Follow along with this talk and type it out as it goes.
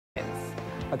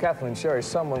Kathleen Sherry,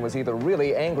 someone was either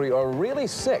really angry or really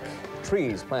sick.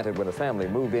 Trees planted when a family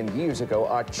moved in years ago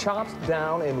are chopped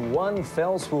down in one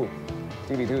fell swoop.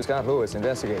 TV2's Scott Lewis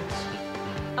investigates.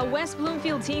 A West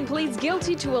Bloomfield teen pleads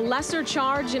guilty to a lesser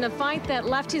charge in a fight that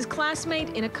left his classmate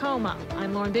in a coma.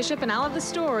 I'm Lauren Bishop, and I'll have the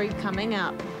story coming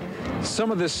up.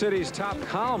 Some of the city's top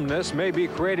columnists may be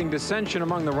creating dissension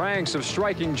among the ranks of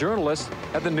striking journalists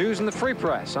at the News and the Free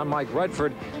Press. I'm Mike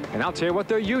Redford, and I'll tell you what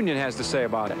their union has to say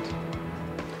about it.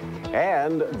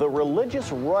 And the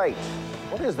religious right.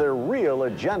 What is their real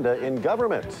agenda in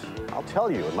government? I'll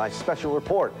tell you in my special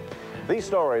report. These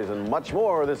stories and much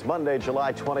more this Monday,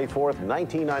 July 24th,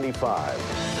 1995.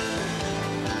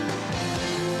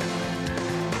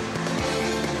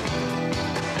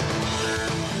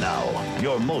 Now,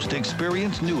 your most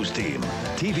experienced news team,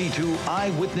 TV2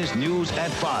 Eyewitness News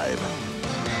at 5.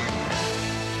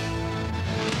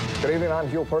 Good evening, I'm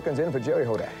Huel Perkins in for Jerry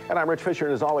Hodak. And I'm Rich Fisher,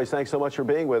 and as always, thanks so much for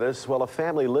being with us. Well, a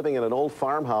family living in an old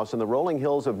farmhouse in the rolling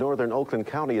hills of northern Oakland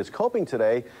County is coping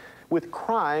today with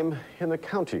crime in the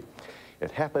county.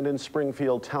 It happened in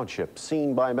Springfield Township,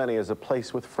 seen by many as a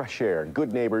place with fresh air,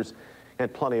 good neighbors,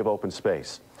 and plenty of open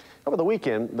space. Over the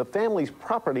weekend, the family's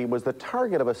property was the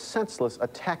target of a senseless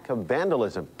attack of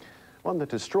vandalism, one that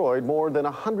destroyed more than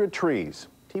 100 trees.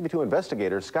 TV2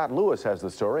 investigator Scott Lewis has the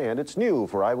story, and it's new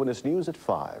for Eyewitness News at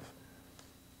 5.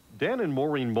 Dan and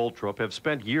Maureen Moultrup have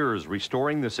spent years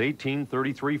restoring this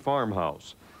 1833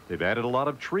 farmhouse. They've added a lot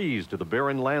of trees to the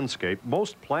barren landscape,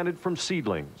 most planted from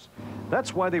seedlings.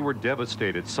 That's why they were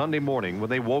devastated Sunday morning when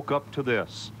they woke up to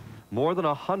this. More than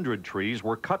 100 trees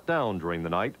were cut down during the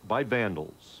night by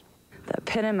vandals. The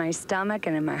pit in my stomach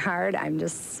and in my heart, I'm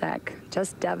just sick,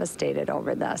 just devastated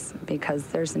over this because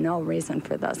there's no reason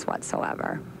for this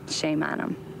whatsoever. Shame on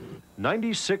them.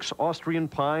 96 Austrian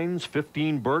pines,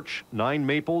 15 birch, 9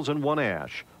 maples, and 1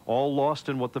 ash, all lost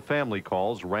in what the family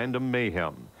calls random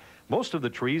mayhem. Most of the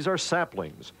trees are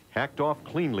saplings, hacked off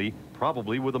cleanly,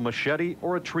 probably with a machete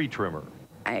or a tree trimmer.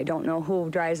 I don't know who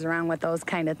drives around with those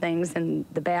kind of things in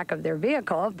the back of their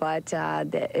vehicle, but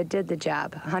it did the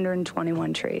job.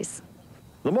 121 trees.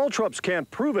 The Moultrups can't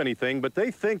prove anything, but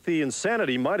they think the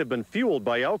insanity might have been fueled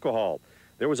by alcohol.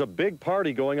 There was a big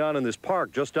party going on in this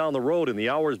park just down the road in the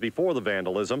hours before the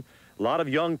vandalism. A lot of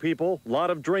young people, a lot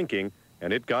of drinking,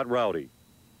 and it got rowdy.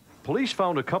 Police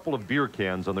found a couple of beer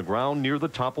cans on the ground near the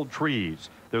toppled trees.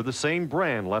 They're the same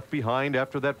brand left behind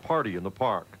after that party in the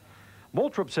park.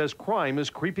 Moultrup says crime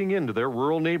is creeping into their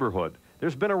rural neighborhood.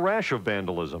 There's been a rash of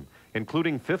vandalism,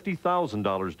 including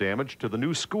 $50,000 damage to the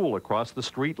new school across the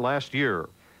street last year.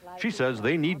 She says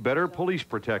they need better police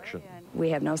protection.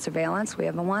 We have no surveillance. We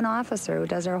have one officer who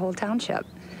does our whole township.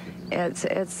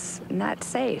 It's not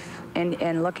safe.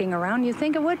 And looking around, you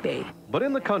think it would be. But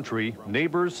in the country,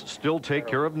 neighbors still take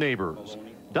care of neighbors.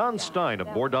 Don Stein of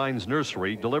Bordine's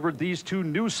Nursery delivered these 2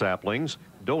 new saplings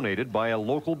donated by a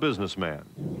local businessman.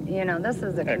 You know, this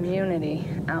is a community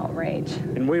outrage.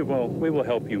 And we will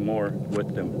help you more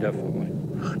with them, definitely.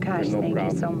 Oh, gosh, thank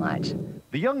you so much.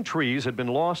 The young trees had been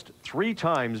lost 3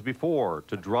 times before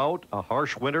to drought, a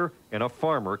harsh winter, and a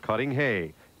farmer cutting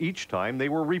hay. Each time they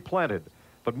were replanted.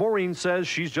 But Maureen says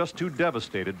she's just too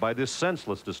devastated by this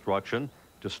senseless destruction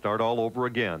to start all over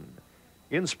again.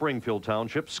 In Springfield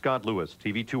Township, Scott Lewis,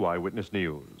 TV2 Eyewitness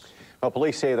News. Well,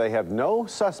 police say they have no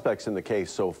suspects in the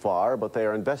case so far, but they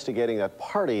are investigating that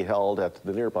party held at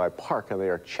the nearby park, and they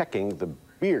are checking the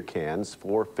beer cans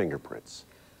for fingerprints.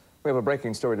 We have a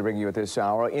breaking story to bring you at this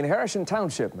hour. In Harrison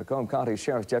Township, Macomb County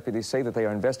Sheriff's deputies say that they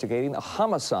are investigating a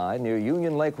homicide near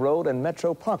Union Lake Road and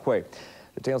Metro Parkway.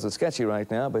 Details are sketchy right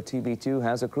now, but TV2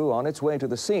 has a crew on its way to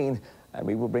the scene, and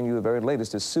we will bring you the very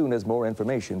latest as soon as more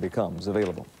information becomes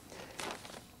available.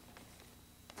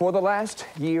 For the last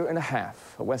year and a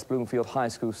half, a West Bloomfield High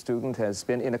School student has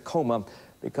been in a coma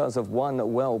because of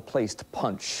one well-placed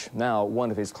punch. Now, one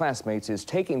of his classmates is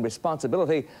taking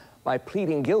responsibility by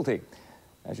pleading guilty.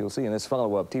 As you'll see in this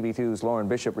follow-up, TV2's Lauren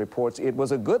Bishop reports it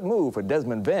was a good move for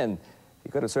Desmond Venn. He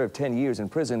could have served 10 years in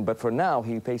prison, but for now,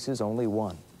 he faces only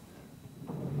 1.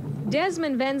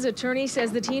 Desmond Venn's attorney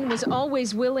says the teen was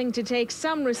always willing to take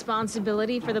some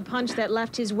responsibility for the punch that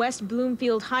left his West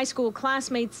Bloomfield High School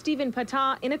classmate Stephen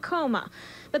Patah in a coma.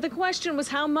 But the question was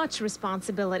how much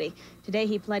responsibility. Today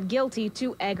he pled guilty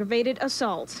to aggravated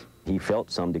assault. He felt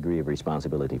some degree of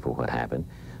responsibility for what happened.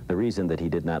 The reason that he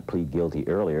did not plead guilty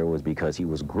earlier was because he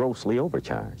was grossly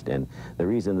overcharged. And the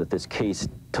reason that this case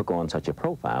took on such a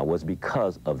profile was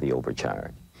because of the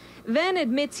overcharge. Venn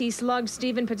admits he slugged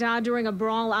Stephen Patah during a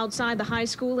brawl outside the high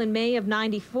school in May of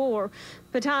 '94.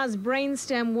 Patah's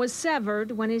brainstem was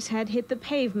severed when his head hit the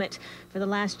pavement. For the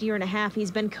last year and a half, he's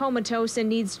been comatose and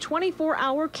needs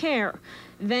 24-hour care.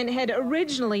 Venn had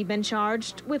originally been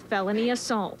charged with felony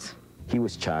assault. He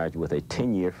was charged with a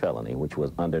 10-year felony, which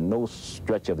was under no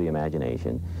stretch of the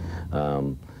imagination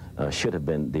should have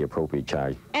been the appropriate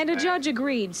charge. And a judge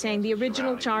agreed, saying the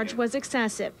original charge was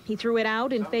excessive. He threw it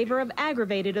out in favor of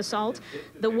aggravated assault,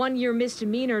 the one-year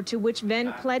misdemeanor to which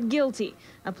Venn pled guilty,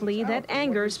 a plea that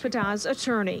angers Patah's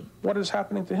attorney. What is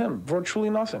happening to him? Virtually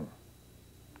nothing.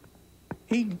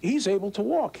 He's able to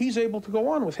walk. He's able to go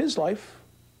on with his life.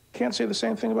 Can't say the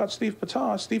same thing about Steve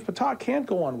Patah. Steve Patah can't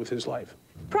go on with his life.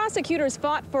 Prosecutors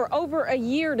fought for over a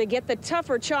year to get the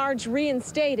tougher charge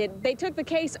reinstated. They took the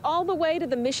case all the way to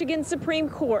the Michigan Supreme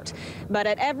Court. But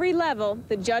at every level,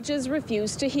 the judges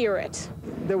refused to hear it.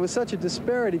 There was such a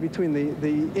disparity between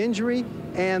the injury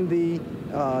and the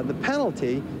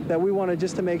penalty that we wanted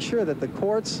just to make sure that the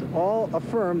courts all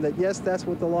affirm that, yes, that's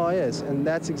what the law is, and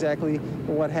that's exactly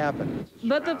what happened.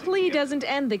 But the plea doesn't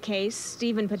end the case.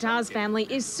 Stephen Patah's family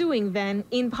is suing Venn,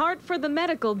 in part for the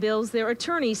medical bills their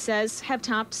attorney says have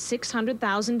topped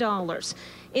 $600,000.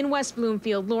 In West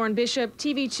Bloomfield, Lauren Bishop,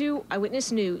 TV2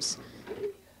 Eyewitness News.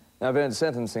 Now, Venn's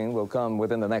sentencing will come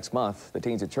within the next month. The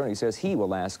teen's attorney says he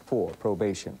will ask for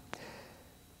probation.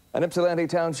 An Ypsilanti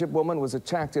Township woman was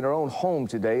attacked in her own home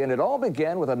today, and it all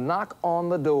began with a knock on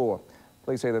the door.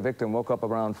 Police say the victim woke up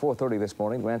around 4:30 this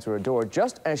morning to answer her door.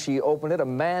 Just as she opened it, a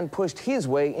man pushed his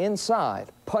way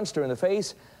inside, punched her in the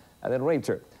face, and then raped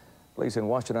her. Police in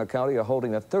Washtenaw County are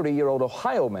holding a 30-year-old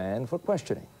Ohio man for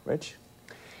questioning. Rich?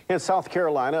 In South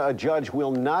Carolina, a judge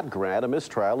will not grant a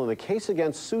mistrial in the case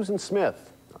against Susan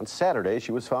Smith. On Saturday,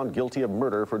 she was found guilty of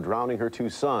murder for drowning her two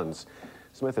sons.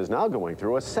 Smith is now going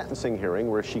through a sentencing hearing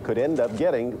where she could end up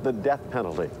getting the death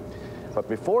penalty. But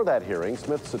before that hearing,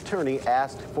 Smith's attorney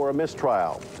asked for a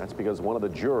mistrial. That's because one of the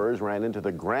jurors ran into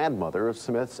the grandmother of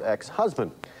Smith's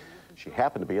ex-husband. She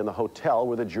happened to be in the hotel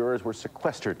where the jurors were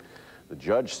sequestered. The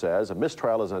judge says a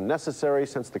mistrial is unnecessary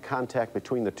since the contact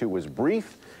between the two was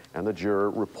brief and the juror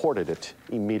reported it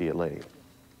immediately.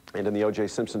 And in the O.J.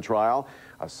 Simpson trial,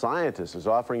 a scientist is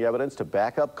offering evidence to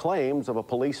back up claims of a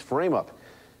police frame-up.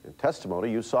 In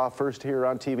testimony you saw first here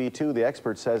on TV2, the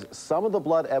expert says some of the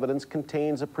blood evidence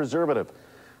contains a preservative.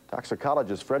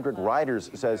 Toxicologist Frederick Riders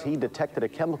says he detected a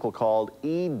chemical called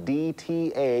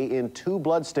EDTA in 2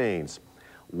 blood stains.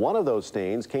 One of those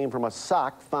stains came from a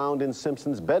sock found in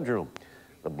Simpson's bedroom.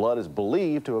 The blood is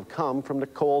believed to have come from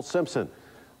Nicole Simpson.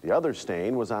 The other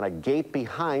stain was on a gate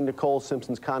behind Nicole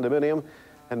Simpson's condominium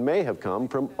and may have come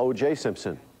from O.J.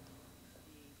 Simpson.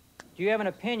 Do you have an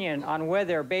opinion on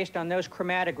whether, based on those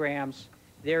chromatograms,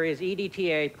 there is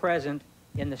EDTA present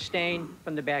in the stain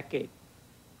from the back gate?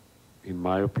 In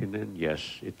my opinion, yes.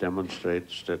 It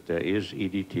demonstrates that there is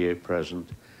EDTA present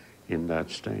in that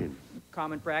stain.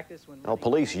 Common practice when... Well,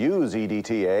 police use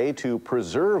EDTA to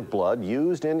preserve blood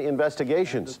used in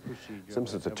investigations.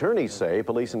 Simpson's attorneys say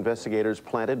police investigators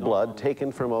planted blood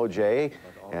taken from O.J.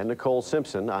 and Nicole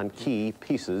Simpson on key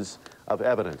pieces of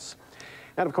evidence.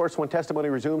 And of course, when testimony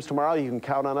resumes tomorrow, you can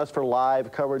count on us for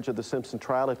live coverage of the Simpson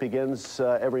trial. It begins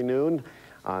every noon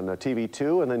on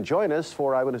TV2, and then join us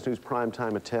for Eyewitness News Prime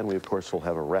Time at 10. We, of course, will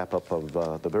have a wrap-up of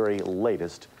the very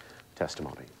latest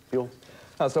testimony. Huel?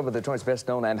 Some of the joint's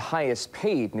best-known and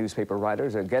highest-paid newspaper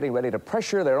writers are getting ready to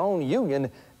pressure their own union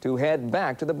to head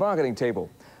back to the bargaining table.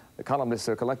 The columnists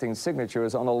are collecting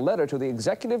signatures on a letter to the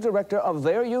executive director of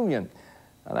their union.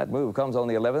 Now, that move comes on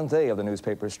the 11th day of the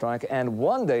newspaper strike, and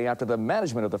one day after the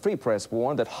management of the Free Press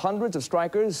warned that hundreds of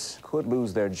strikers could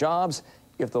lose their jobs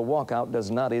if the walkout does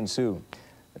not ensue.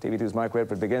 TV2's Mike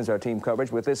Redford begins our team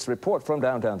coverage with this report from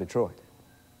downtown Detroit.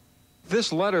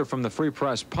 This letter from the Free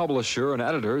Press publisher and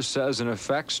editors says, in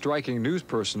effect, striking news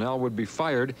personnel would be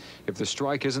fired if the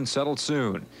strike isn't settled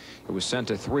soon. It was sent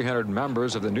to 300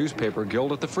 members of the newspaper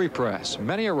guild at the Free Press.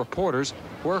 Many are reporters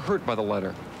who are hurt by the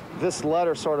letter. This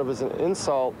letter sort of is an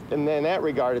insult, and in that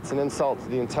regard, it's an insult to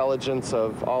the intelligence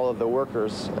of all of the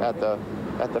workers at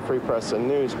the Free Press and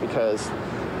News, because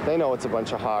they know it's a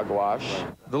bunch of hogwash.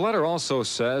 The letter also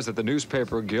says that the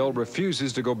newspaper guild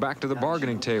refuses to go back to the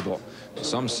bargaining table.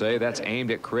 Some say that's aimed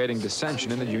at creating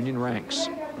dissension in the union ranks.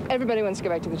 Everybody wants to go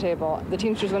back to the table. The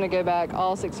Teamsters want to go back.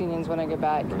 All 6 unions want to go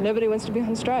back. Nobody wants to be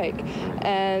on strike.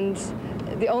 And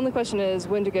the only question is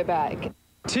when to go back.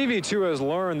 TV2 has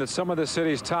learned that some of the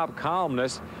city's top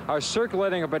columnists are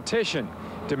circulating a petition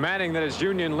demanding that its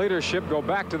union leadership go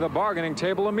back to the bargaining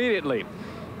table immediately.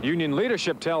 Union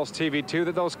leadership tells TV2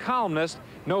 that those columnists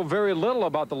know very little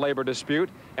about the labor dispute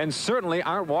and certainly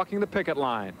aren't walking the picket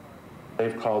line.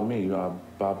 They've called me,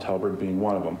 Bob Talbert being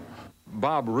one of them.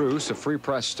 Bob Roos, a Free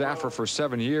Press staffer for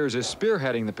 7 years, is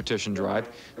spearheading the petition drive,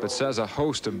 but says a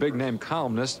host of big-name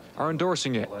columnists are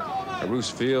endorsing it. Roos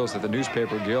feels that the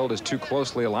newspaper guild is too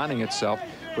closely aligning itself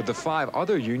with the 5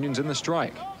 other unions in the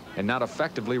strike and not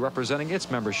effectively representing its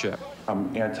membership.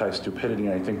 I'm anti-stupidity,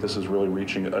 and I think this is really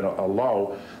reaching a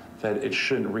low that it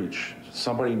shouldn't reach.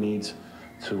 Somebody needs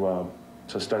to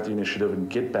start the initiative and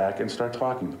get back and start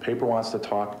talking. The paper wants to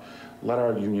talk. Let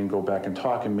our union go back and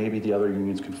talk, and maybe the other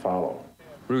unions can follow.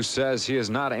 Bruce says he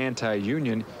is not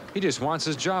anti-union. He just wants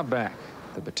his job back.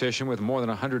 The petition, with more than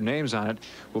 100 names on it,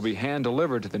 will be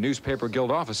hand-delivered to the newspaper guild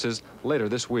offices later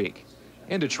this week.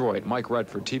 In Detroit, Mike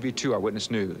Redford, TV2 Eyewitness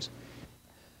News.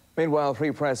 Meanwhile, Free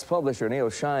Press publisher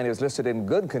Neil Shine is listed in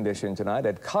good condition tonight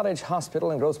at Cottage Hospital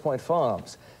in Grosse Pointe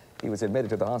Farms. He was admitted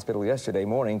to the hospital yesterday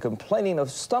morning complaining of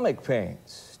stomach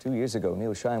pains. 2 years ago,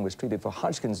 Neil Shine was treated for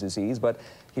Hodgkin's disease, but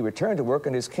he returned to work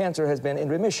and his cancer has been in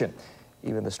remission.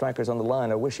 Even the strikers on the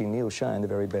line are wishing Neil Shine the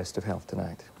very best of health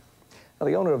tonight. Now,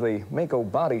 the owner of the Mako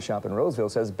Body Shop in Roseville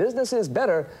says business is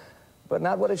better, but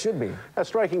not what it should be.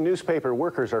 Striking newspaper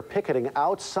workers are picketing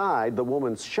outside the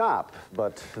woman's shop,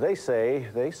 but they say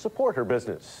they support her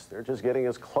business. They're just getting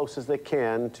as close as they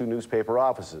can to newspaper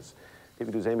offices.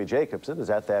 TV2's Amy Jacobson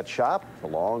is at that shop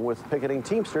along with picketing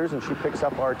Teamsters, and she picks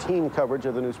up our team coverage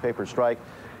of the newspaper strike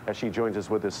as she joins us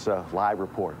with this live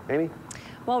report. Amy?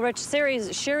 Well, Rich,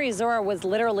 Sherry Zora was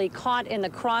literally caught in the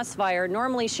crossfire.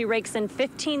 Normally, she rakes in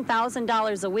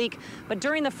 $15,000 a week, but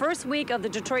during the first week of the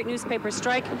Detroit newspaper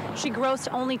strike, she grossed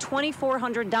only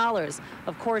 $2,400.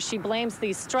 Of course, she blames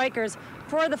these strikers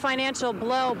for the financial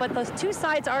blow, but the two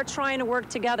sides are trying to work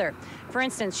together. For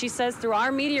instance, she says through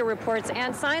our media reports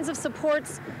and signs of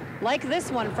supports like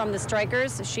this one from the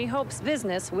strikers, she hopes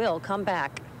business will come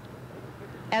back.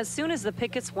 As soon as the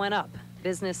pickets went up,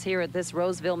 business here at this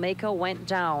Roseville Mako went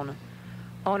down.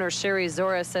 Owner Sherry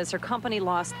Zora says her company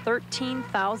lost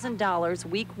 $13,000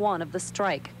 week 1 of the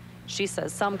strike. She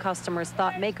says some customers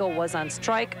thought Mako was on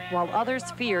strike, while others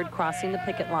feared crossing the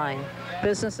picket line.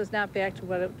 Business is not back to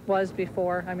what it was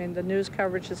before. I mean, the news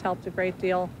coverage has helped a great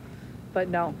deal, but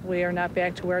no, we are not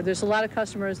back to where. There's a lot of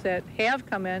customers that have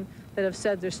come in that have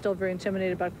said they're still very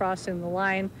intimidated about crossing the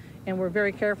line, and we're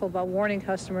very careful about warning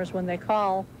customers when they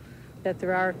call that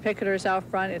there are picketers out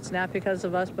front. It's not because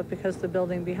of us, but because of the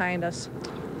building behind us.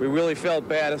 We really felt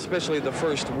bad, especially the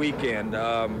first weekend.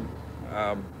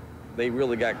 They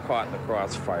really got caught in the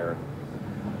crossfire.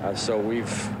 So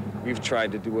we've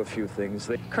tried to do a few things.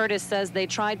 Curtis says they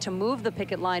tried to move the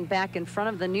picket line back in front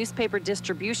of the newspaper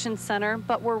distribution center,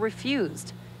 but were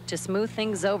refused. To smooth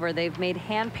things over, they've made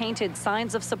hand-painted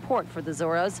signs of support for the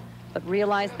Zoras, but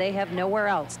realize they have nowhere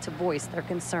else to voice their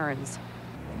concerns.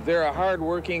 They're a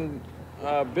hard-working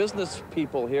business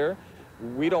people here.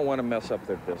 We don't want to mess up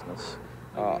their business.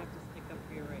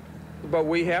 But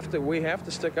we have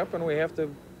to stick up, and we have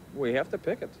to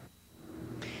picket.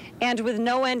 And with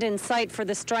no end in sight for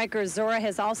the strikers, Zora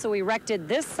has also erected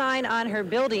this sign on her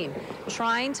building,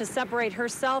 trying to separate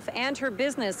herself and her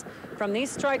business from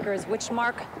these strikers, which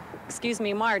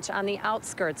march on the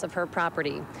outskirts of her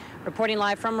property. Reporting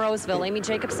live from Roseville, Amy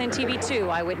Jacobson, TV2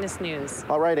 Eyewitness News.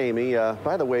 All right, Amy.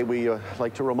 By the way, we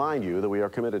like to remind you that we are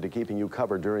committed to keeping you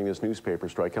covered during this newspaper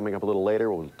strike. Coming up a little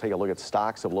later, we'll take a look at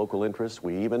stocks of local interest.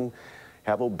 We even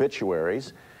have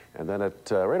obituaries. And then at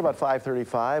right about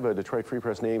 5:35, Detroit Free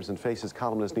Press Names and Faces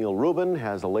columnist Neil Rubin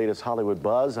has the latest Hollywood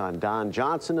buzz on Don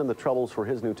Johnson and the troubles for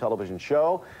his new television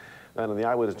show. Then on the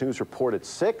Eyewitness News Report at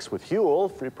 6 with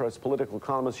Huel, Free Press political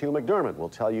columnist Hugh McDermott will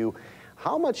tell you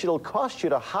how much it'll cost you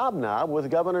to hobnob with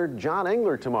Governor John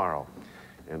Engler tomorrow.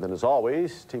 And then, as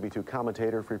always, TV2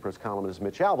 commentator, Free Press columnist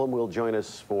Mitch Albom will join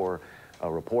us for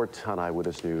a report on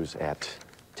Eyewitness News at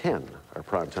 10, our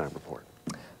primetime report.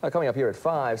 Coming up here at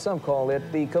 5, some call it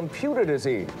the computer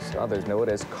disease. Others know it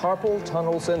as carpal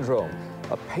tunnel syndrome,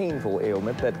 a painful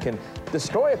ailment that can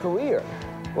destroy a career.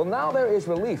 Well, now there is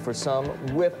relief for some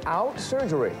without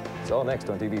surgery. It's all next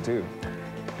on TV2.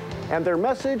 And their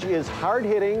message is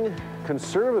hard-hitting,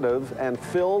 conservative, and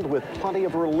filled with plenty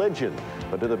of religion.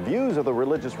 But do the views of the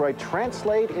religious right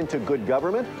translate into good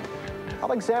government?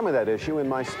 I'll examine that issue in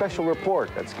my special report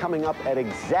that's coming up at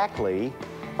exactly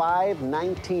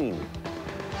 5:19.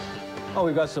 Oh,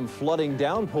 we've got some flooding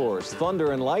downpours,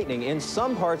 thunder and lightning in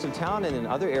some parts of town, and in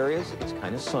other areas, it's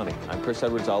kind of sunny. I'm Chris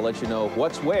Edwards. I'll let you know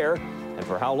what's where and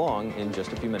for how long in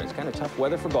just a few minutes. Kind of tough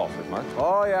weather for golfers, Mark.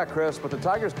 Oh, yeah, Chris, but the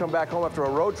Tigers come back home after a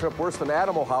road trip worse than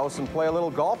Animal House and play a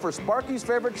little golf for Sparky's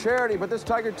favorite charity, but this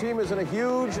Tiger team is in a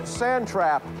huge sand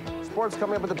trap. Sports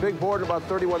coming up at the big board in about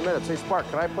 31 minutes. Hey, Spark,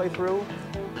 can I play through?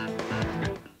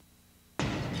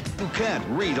 You can't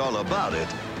read all about it.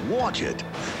 Watch it.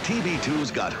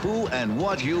 TV2's got who and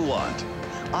what you want.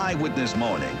 Eyewitness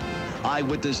Morning.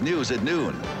 Eyewitness News at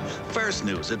noon. First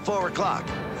News at 4 o'clock.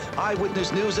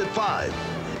 Eyewitness News at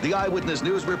 5. The Eyewitness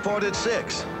News Report at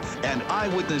 6. And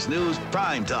Eyewitness News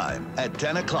Prime Time at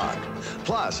 10 o'clock.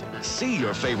 Plus, see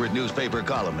your favorite newspaper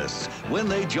columnists when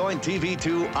they join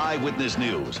TV2 Eyewitness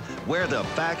News, where the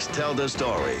facts tell the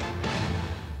story.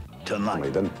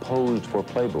 Tonight. Then posed for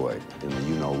Playboy in the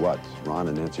you-know-whats. Ron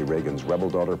and Nancy Reagan's rebel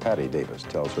daughter, Patty Davis,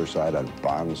 tells her side on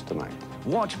Bonds Tonight.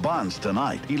 Watch Bonds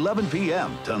Tonight, 11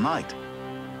 p.m. tonight.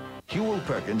 Huel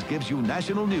Perkins gives you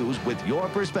national news with your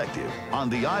perspective on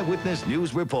the Eyewitness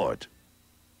News Report.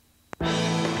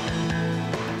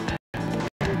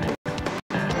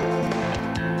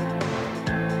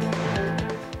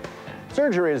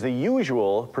 Surgery is the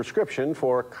usual prescription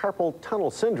for carpal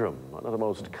tunnel syndrome, one of the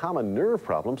most common nerve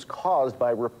problems caused by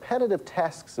repetitive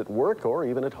tasks at work or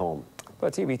even at home.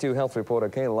 But TV2 health reporter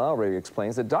Kay Lowry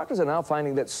explains that doctors are now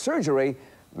finding that surgery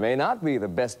may not be the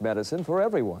best medicine for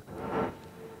everyone.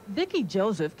 Vicki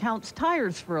Joseph counts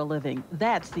tires for a living.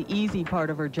 That's the easy part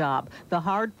of her job. The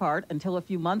hard part, until a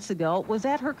few months ago, was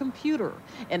at her computer.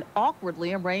 An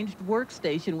awkwardly arranged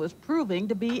workstation was proving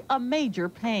to be a major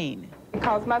pain. It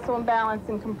caused muscle imbalance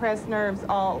and compressed nerves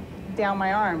all down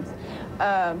my arms.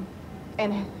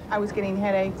 And I was getting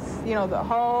headaches, you know, the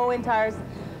whole entire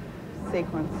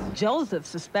sequence. Joseph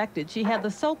suspected she had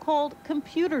the so-called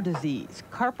computer disease,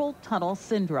 carpal tunnel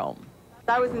syndrome.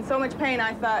 I was in so much pain,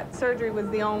 I thought surgery was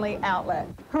the only outlet.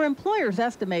 Her employers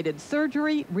estimated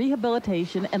surgery,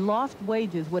 rehabilitation, and lost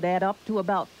wages would add up to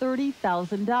about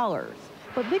 $30,000.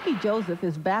 But Vicki Joseph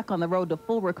is back on the road to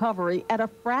full recovery at a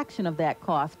fraction of that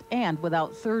cost and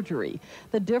without surgery.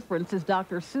 The difference is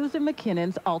Dr. Susan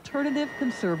McKinnon's alternative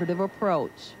conservative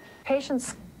approach.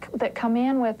 Patients that come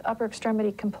in with upper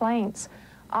extremity complaints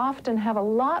often have a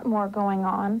lot more going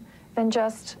on than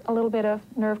just a little bit of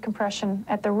nerve compression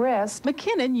at the wrist.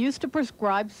 McKinnon used to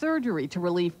prescribe surgery to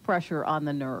relieve pressure on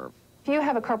the nerve. If you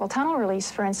have a carpal tunnel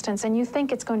release, for instance, and you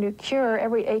think it's going to cure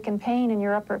every ache and pain in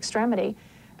your upper extremity,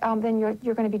 then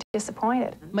you're going to be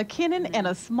disappointed. McKinnon and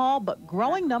a small but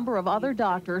growing number of other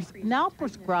doctors now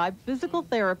prescribe physical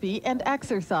therapy and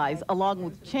exercise, along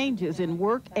with changes in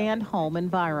work and home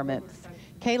environments.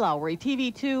 Kay Lowry,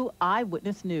 TV2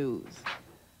 Eyewitness News.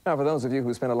 Now, for those of you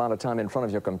who spend a lot of time in front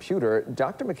of your computer,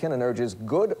 Dr. McKinnon urges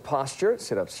good posture,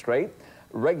 sit up straight,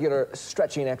 regular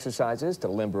stretching exercises to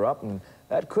limber up, and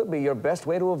that could be your best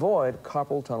way to avoid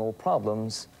carpal tunnel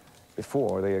problems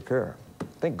before they occur. I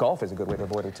think golf is a good way to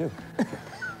avoid it, too.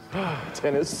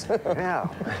 Tennis. Yeah.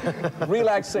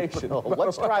 Relaxation. Well,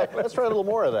 let's try a little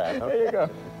more of that. There you go.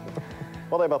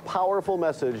 Well, they have a powerful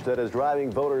message that is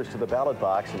driving voters to the ballot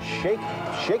box and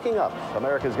shaking up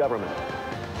America's government.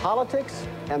 Politics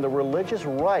and the religious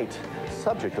right,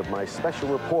 subject of my special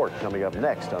report coming up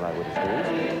next on Eyewitness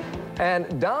News.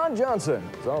 And Don Johnson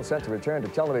is all set to return to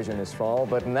television this fall,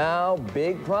 but now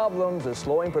big problems are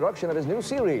slowing production of his new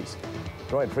series.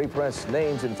 Detroit Free Press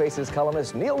Names and Faces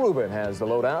columnist Neil Rubin has the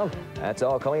lowdown. That's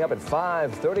all coming up at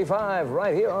 5:35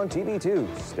 right here on TV2.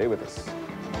 Stay with us.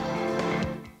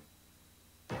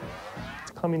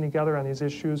 Coming together on these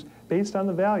issues based on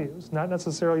the values, not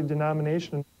necessarily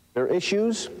denomination. Their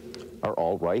issues are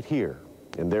all right here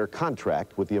in their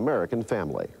contract with the American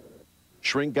family.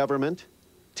 Shrink government,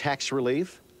 tax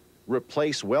relief,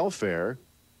 replace welfare,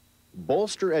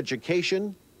 bolster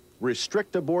education,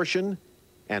 restrict abortion,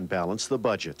 and balance the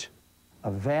budget.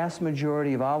 A vast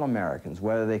majority of all Americans,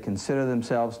 whether they consider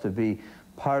themselves to be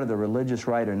part of the religious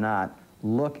right or not,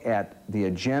 look at the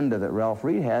agenda that Ralph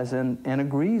Reed has and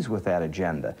agrees with that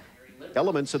agenda.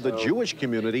 Elements of the Jewish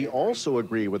community also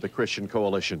agree with the Christian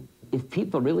Coalition. If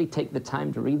people really take the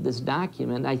time to read this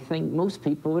document, I think most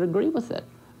people would agree with it,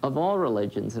 of all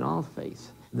religions and all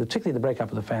faiths. Particularly the breakup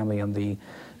of the family and the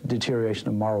deterioration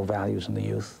of moral values in the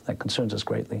youth, that concerns us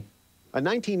greatly. A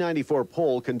 1994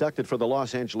 poll conducted for the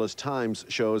Los Angeles Times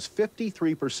shows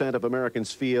 53% of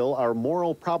Americans feel our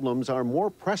moral problems are more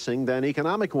pressing than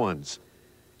economic ones.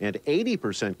 And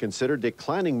 80% consider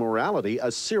declining morality a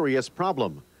serious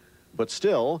problem. But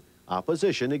still,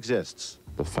 opposition exists.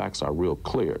 The facts are real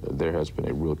clear that there has been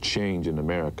a real change in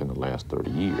America in the last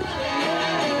 30 years.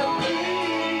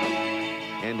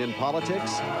 And in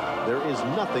politics, there is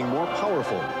nothing more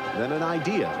powerful than an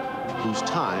idea whose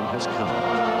time has come.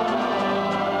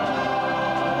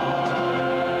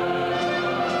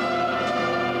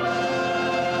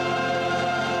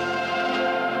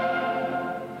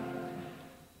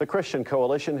 The Christian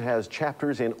Coalition has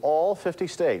chapters in all 50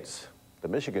 states. The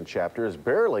Michigan chapter is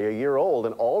barely a year old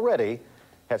and already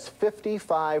has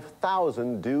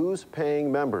 55,000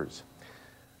 dues-paying members.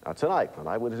 Now tonight, on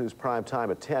Eyewitness News Prime Time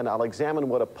at 10, I'll examine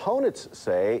what opponents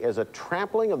say is a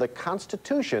trampling of the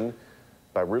Constitution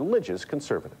by religious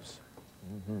conservatives.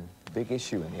 Big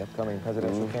issue in the upcoming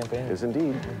presidential campaign. Is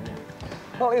indeed.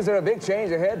 Well, is there a big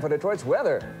change ahead for Detroit's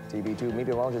weather? TV2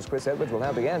 meteorologist Chris Edwards will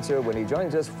have the answer when he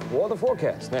joins us for the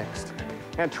forecast next.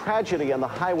 And tragedy on the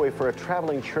highway for a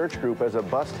traveling church group as a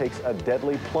bus takes a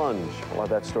deadly plunge. We'll have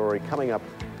that story coming up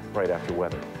right after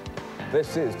weather.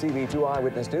 This is TV2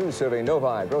 Eyewitness News serving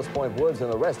Novi, Grosse Pointe Woods,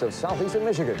 and the rest of southeastern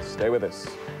Michigan. Stay with us.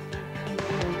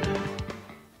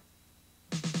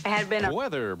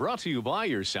 Weather brought to you by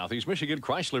your Southeast Michigan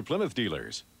Chrysler Plymouth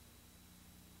dealers.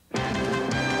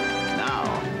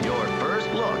 Now, your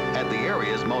first look at the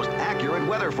area's most accurate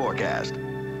weather forecast.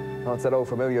 Well, it's that old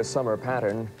familiar summer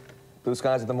pattern. Blue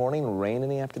skies in the morning, rain in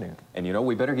the afternoon. And you know,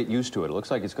 we better get used to it. It looks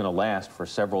like it's going to last for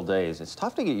several days. It's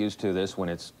tough to get used to this when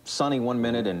it's sunny one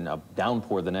minute and a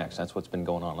downpour the next. That's what's been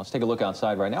going on. Let's take a look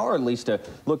outside right now, or at least a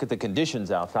look at the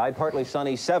conditions outside. Partly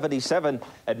sunny, 77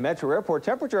 at Metro Airport.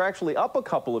 Temperature actually up a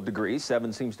couple of degrees.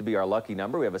 7 seems to be our lucky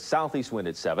number. We have a southeast wind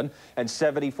at 7 and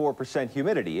 74%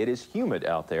 humidity. It is humid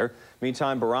out there.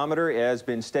 Meantime, barometer has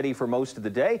been steady for most of the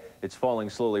day. It's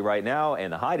falling slowly right now,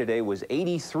 and the high today was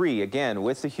 83, again,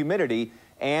 with the humidity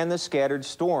and the scattered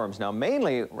storms. Now,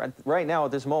 mainly, right now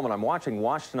at this moment, I'm watching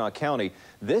Washtenaw County.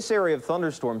 This area of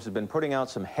thunderstorms has been putting out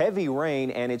some heavy rain,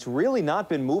 and it's really not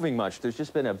been moving much. There's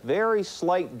just been a very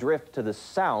slight drift to the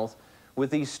south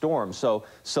with these storms. So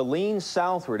Saline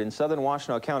southward in southern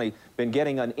Washtenaw County been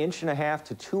getting 1.5 inches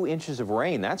to 2 inches of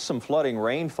rain. That's some flooding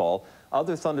rainfall.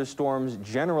 Other thunderstorms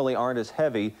generally aren't as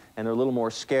heavy, and they're a little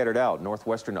more scattered out.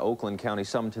 Northwestern Oakland County,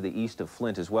 some to the east of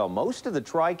Flint as well. Most of the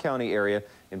Tri-County area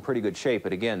in pretty good shape.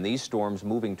 But again, these storms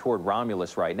moving toward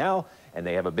Romulus right now, and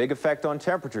they have a big effect on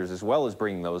temperatures as well as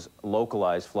bringing those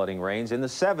localized flooding rains in the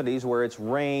 70s where it's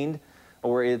rained,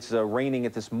 or it's raining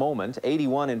at this moment.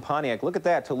 81 in Pontiac. Look at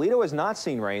that. Toledo has not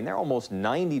seen rain. They're almost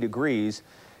 90 degrees.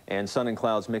 And sun and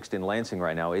clouds mixed in Lansing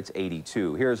right now. It's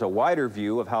 82. Here's a wider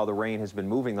view of how the rain has been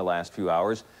moving the last few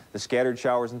hours. The scattered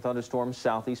showers and thunderstorms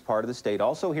southeast part of the state.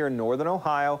 Also here in northern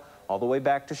Ohio, all the way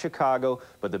back to Chicago.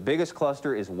 But the biggest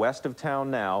cluster is west of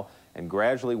town now and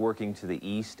gradually working to the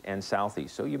east and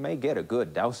southeast. So you may get a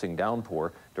good dousing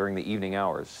downpour during the evening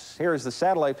hours. Here's the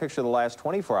satellite picture of the last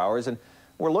 24 hours. And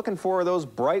we're looking for those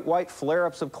bright white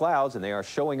flare-ups of clouds, and they are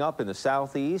showing up in the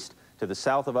southeast, to the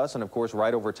south of us, and of course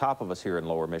right over top of us here in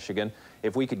lower Michigan.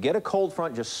 If we could get a cold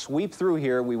front just sweep through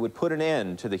here, we would put an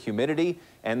end to the humidity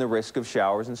and the risk of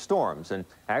showers and storms. And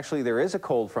actually there is a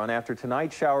cold front. After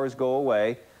tonight's showers go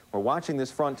away, we're watching this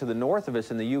front to the north of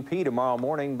us in the UP tomorrow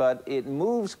morning, but it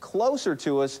moves closer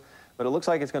to us, but it looks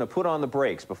like it's going to put on the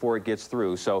brakes before it gets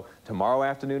through. So tomorrow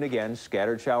afternoon again,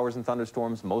 scattered showers and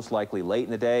thunderstorms, most likely late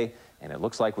in the day. And it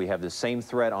looks like we have the same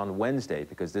threat on Wednesday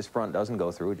because this front doesn't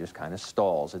go through, it just kind of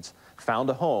stalls. It's found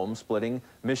a home, splitting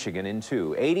Michigan in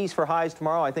two. 80s for highs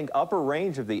tomorrow, I think upper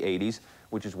range of the 80s,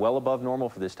 which is well above normal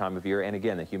for this time of year. And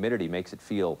again, the humidity makes it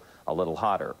feel a little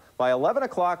hotter. By 11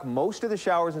 o'clock, most of the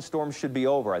showers and storms should be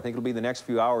over. I think it'll be the next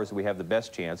few hours that we have the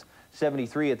best chance.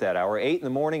 73 at that hour. 8 in the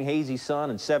morning, hazy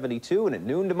sun, and 72. And at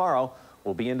noon tomorrow,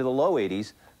 we'll be into the low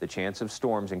 80s. The chance of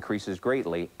storms increases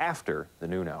greatly after the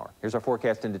noon hour. Here's our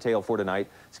forecast in detail for tonight.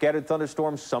 Scattered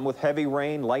thunderstorms, some with heavy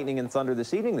rain, lightning, and thunder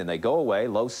this evening. Then they go away,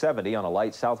 low 70 on a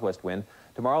light southwest wind.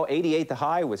 Tomorrow, 88 the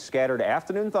high with scattered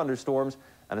afternoon thunderstorms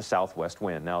and a southwest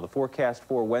wind. Now, the forecast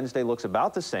for Wednesday looks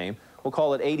about the same. We'll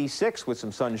call it 86 with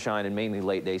some sunshine and mainly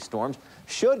late-day storms.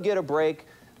 Should get a break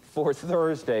for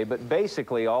Thursday, but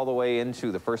basically all the way into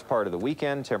the first part of the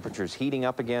weekend. Temperatures heating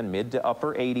up again, mid to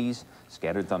upper 80s.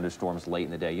 Scattered thunderstorms late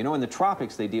in the day. You know, in the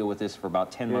tropics, they deal with this for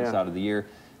about 10 months out of the year.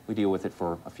 We deal with it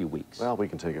for a few weeks. Well, we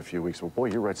can take a few weeks. Well, boy,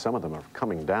 you're right. Some of them are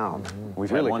coming down.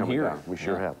 We've really had one here. Down. We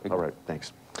sure have. All right,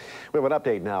 thanks. We have an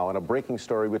update now on a breaking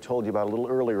story we told you about a little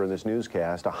earlier in this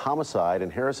newscast. A homicide in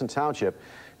Harrison Township.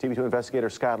 TV2 investigator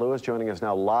Scott Lewis joining us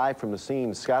now live from the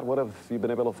scene. Scott, what have you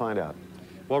been able to find out?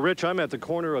 Well, Rich, I'm at the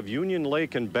corner of Union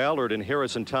Lake and Ballard in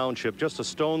Harrison Township, just a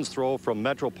stone's throw from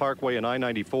Metro Parkway and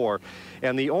I-94.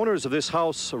 And the owners of this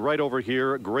house right over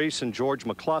here, Grace and George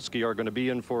McCluskey, are going to be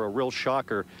in for a real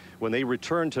shocker when they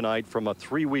return tonight from a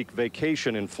 3-week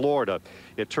vacation in Florida.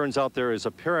 It turns out there is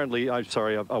apparently,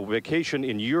 a vacation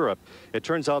in Europe. It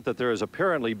turns out that there has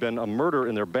apparently been a murder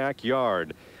in their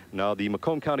backyard. Now, the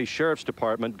Macomb County Sheriff's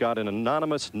Department got an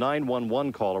anonymous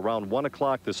 911 call around 1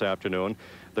 o'clock this afternoon.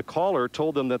 The caller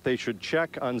told them that they should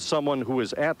check on someone who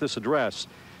is at this address.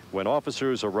 When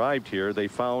officers arrived here, they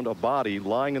found a body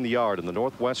lying in the yard in the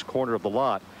northwest corner of the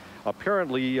lot.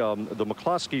 Apparently, the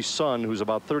McCluskey's son, who's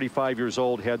about 35 years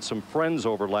old, had some friends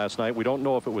over last night. We don't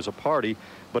know if it was a party,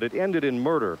 but it ended in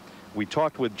murder. We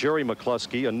talked with Jerry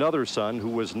McCluskey, another son, who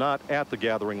was not at the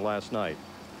gathering last night.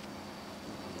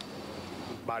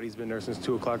 Body's been there since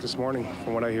 2 o'clock this morning,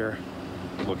 from what I hear.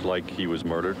 Looked like he was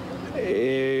murdered?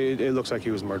 It looks like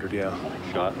he was murdered, yeah.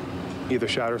 Shot? Either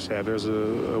shot or stabbed. There's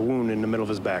a wound in the middle of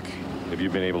his back. Have you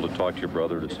been able to talk to your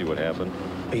brother to see what happened?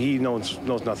 He knows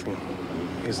nothing.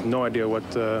 He has no idea what,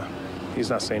 he's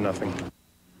not saying nothing.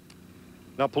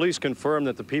 Now, police confirm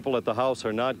that the people at the house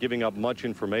are not giving up much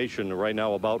information right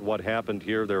now about what happened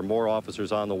here. There are more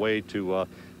officers on the way to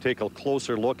take a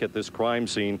closer look at this crime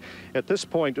scene. At this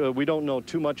point, we don't know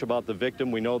too much about the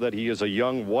victim. We know that he is a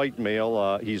young white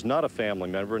male. He's not a family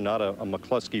member, not a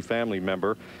McCluskey family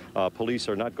member. Police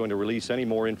are not going to release any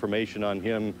more information on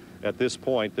him at this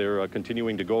point. They're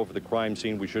continuing to go over the crime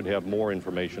scene. We should have more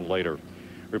information later.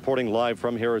 Reporting live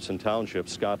from Harrison Township,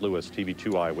 Scott Lewis,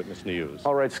 TV2 Eyewitness News.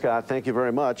 All right, Scott, thank you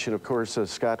very much. And of course,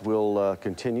 Scott will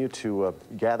continue to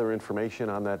gather information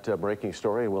on that breaking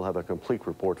story, and we'll have a complete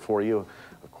report for you,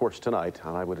 of course, tonight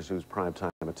on Eyewitness News Prime Time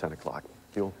at 10 o'clock.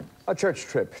 Huel? A church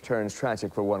trip turns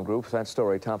tragic for one group. That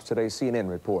story tops today's CNN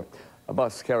report. A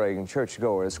bus carrying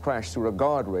churchgoers crashed through a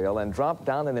guardrail and dropped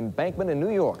down an embankment in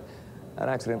New York. That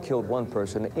accident killed one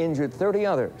person, injured 30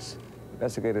 others.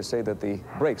 Investigators say that the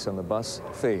brakes on the bus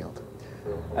failed.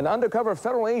 An undercover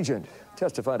federal agent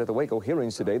testified at the Waco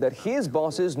hearings today that his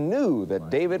bosses knew that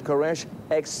David Koresh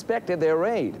expected their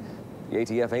raid. The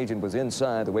ATF agent was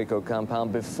inside the Waco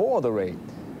compound before the raid.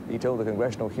 He told the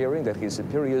congressional hearing that his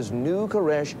superiors knew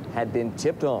Koresh had been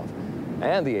tipped off.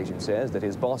 And the agent says that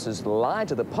his bosses lied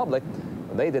to the public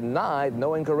when they denied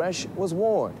knowing Koresh was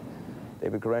warned.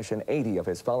 David Koresh and 80 of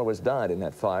his followers died in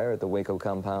that fire at the Waco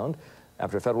compound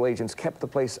after federal agents kept the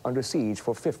place under siege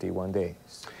for 51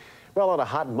 days. Well, on a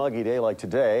hot, muggy day like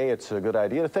today, it's a good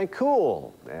idea to think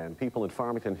cool. And people in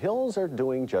Farmington Hills are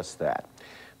doing just that.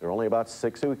 They're only about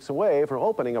 6 weeks away from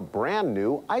opening a brand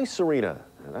new ice arena.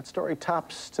 And that story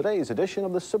tops today's edition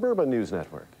of the Suburban News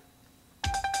Network.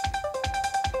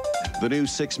 The new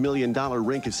 $6 million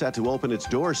rink is set to open its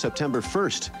doors September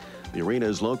 1st. The arena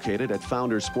is located at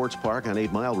Founders Sports Park on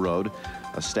 8 Mile Road.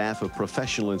 A staff of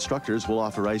professional instructors will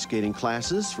offer ice skating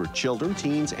classes for children,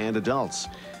 teens, and adults.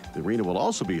 The arena will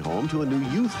also be home to a new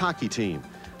youth hockey team.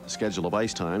 The schedule of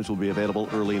ice times will be available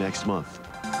early next month.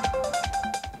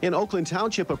 In Oakland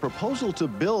Township, a proposal to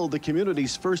build the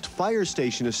community's first fire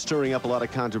station is stirring up a lot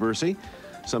of controversy.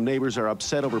 Some neighbors are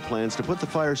upset over plans to put the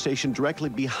fire station directly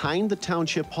behind the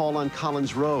Township Hall on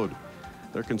Collins Road.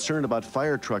 They're concerned about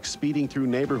fire trucks speeding through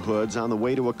neighborhoods on the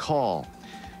way to a call.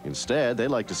 Instead, they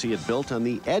like to see it built on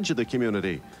the edge of the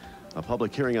community. A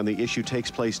public hearing on the issue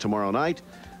takes place tomorrow night.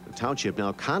 The township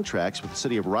now contracts with the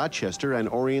city of Rochester and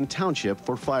Orion Township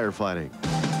for firefighting.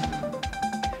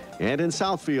 And in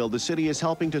Southfield, the city is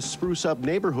helping to spruce up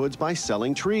neighborhoods by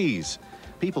selling trees.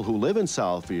 People who live in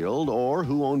Southfield or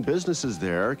who own businesses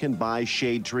there can buy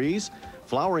shade trees,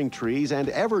 flowering trees, and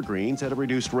evergreens at a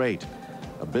reduced rate.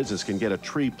 A business can get a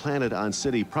tree planted on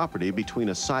city property between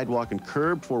a sidewalk and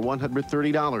curb for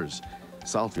 $130.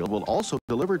 Southfield will also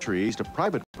deliver trees to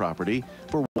private property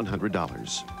for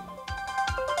 $100.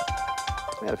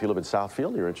 And if you live in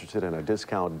Southfield, you're interested in a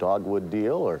discount dogwood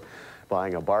deal or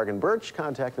buying a bargain birch,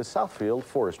 contact the Southfield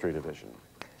Forestry Division.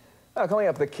 Coming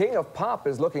up, the king of pop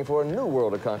is looking for a new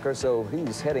world to conquer, so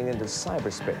he's heading into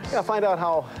cyberspace. Yeah, find out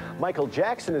how Michael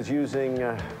Jackson is using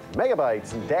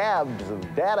megabytes and dabs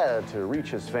of data to reach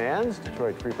his fans.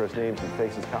 Detroit Free Press Names and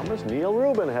Faces columnist Neil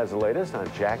Rubin has the latest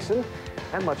on Jackson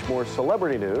and much more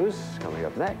celebrity news coming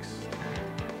up next.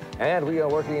 And we are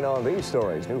working on these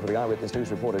stories. New for the Eyewitness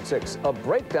News Report at 6. A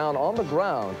breakdown on the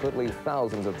ground could leave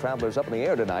thousands of travelers up in the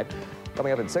air tonight.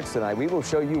 Coming up at 6 tonight, we will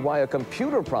show you why a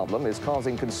computer problem is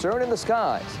causing concern in the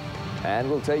skies. And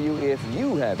we'll tell you if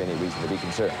you have any reason to be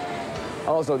concerned.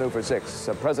 Also new for 6,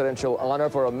 a presidential honor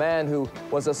for a man who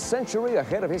was a century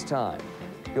ahead of his time.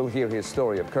 You'll hear his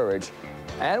story of courage.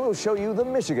 And we'll show you the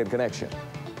Michigan connection.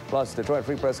 Plus, Detroit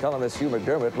Free Press columnist Hugh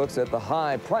McDermott looks at the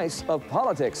high price of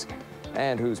politics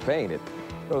and who's paying it.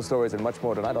 Those stories and much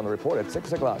more tonight on the report at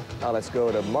 6 o'clock. Now let's go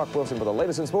to Mark Wilson for the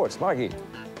latest in sports. Marky.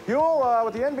 Huel,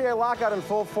 with the NBA lockout in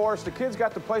full force, the kids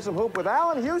got to play some hoop with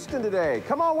Allen Houston today.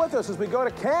 Come on with us as we go to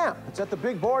camp. It's at the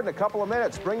big board in a couple of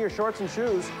minutes. Bring your shorts and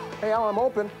shoes. Hey, Allen, I'm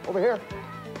open. Over here.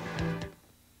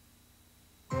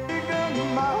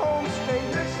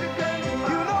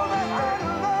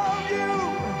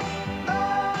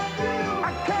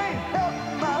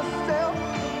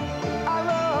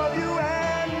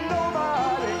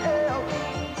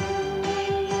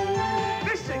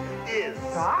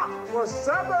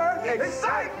 Supper.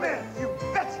 excitement. You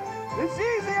betcha. It's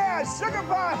easy as sugar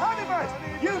pie, honey bunch.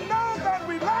 You know that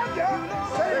we love you.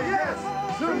 Say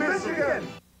yes to Michigan.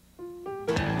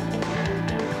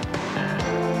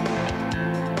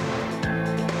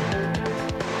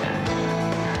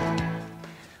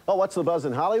 Well, what's the buzz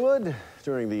in Hollywood?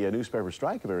 During the newspaper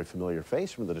strike, a very familiar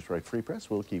face from the Detroit Free Press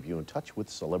will keep you in touch with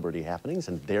celebrity happenings,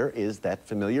 and there is that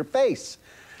familiar face.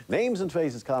 Names and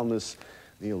Faces columnist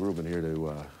Neil Rubin here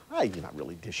to, you're not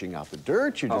really dishing out the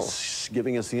dirt, you're just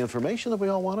giving us the information that we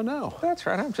all want to know. That's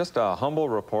right, I'm just a humble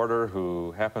reporter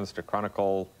who happens to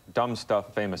chronicle dumb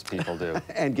stuff famous people do.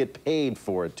 And get paid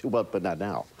for it too, but not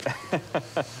now.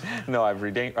 No, I've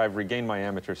regained my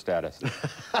amateur status.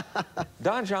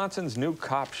 Don Johnson's new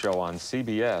cop show on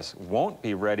CBS won't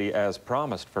be ready as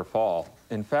promised for fall.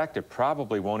 In fact, it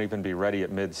probably won't even be ready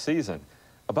at mid-season.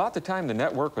 About the time the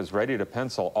network was ready to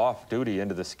pencil off-duty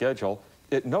into the schedule,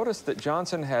 it noticed that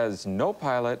Johnson has no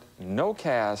pilot, no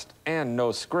cast, and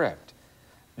no script.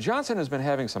 Johnson has been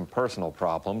having some personal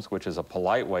problems, which is a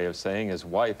polite way of saying his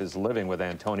wife is living with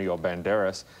Antonio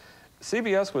Banderas.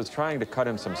 CBS was trying to cut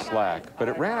him some slack, but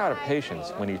it ran out of patience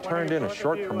when he turned in a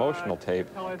short promotional tape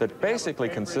that basically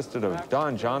consisted of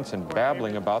Don Johnson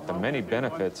babbling about the many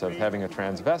benefits of having a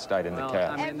transvestite in the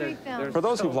cast. For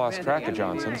those who've lost track of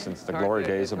Johnson since the glory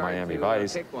days of Miami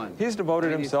Vice, he's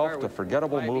devoted himself to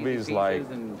forgettable movies like,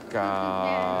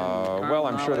 well,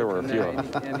 I'm sure there were a few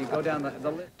of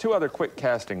them. Two other quick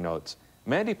casting notes.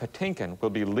 Mandy Patinkin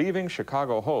will be leaving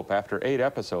Chicago Hope after 8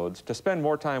 episodes to spend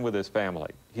more time with his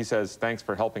family. He says thanks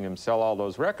for helping him sell all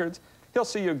those records. He'll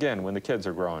see you again when the kids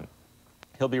are grown.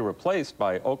 He'll be replaced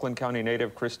by Oakland County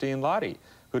native Christine Lottie,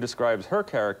 who describes her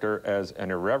character as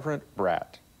an irreverent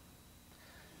brat.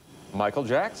 Michael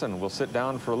Jackson will sit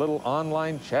down for a little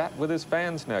online chat with his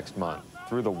fans next month.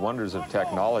 Through the wonders of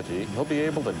technology, he'll be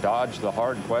able to dodge the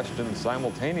hard questions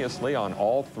simultaneously on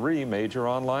all 3 major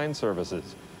online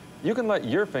services. You can let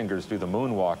your fingers do the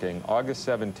moonwalking August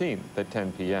 17th at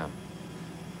 10 p.m.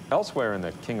 Elsewhere in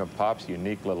the King of Pop's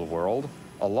unique little world,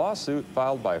 a lawsuit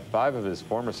filed by 5 of his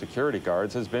former security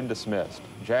guards has been dismissed.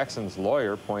 Jackson's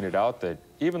lawyer pointed out that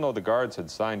even though the guards had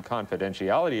signed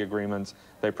confidentiality agreements,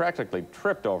 they practically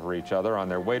tripped over each other on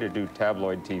their way to do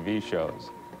tabloid TV shows.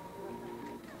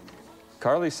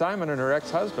 Carly Simon and her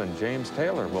ex-husband, James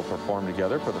Taylor, will perform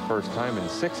together for the first time in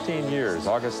 16 years,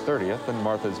 August 30th in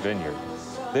Martha's Vineyard.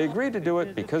 They agreed to do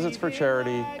it because it's for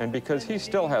charity and because he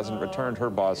still hasn't returned her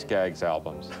Boz Scaggs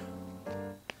albums.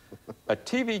 A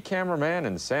TV cameraman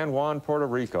in San Juan, Puerto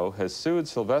Rico has sued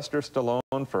Sylvester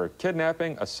Stallone for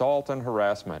kidnapping, assault, and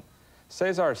harassment.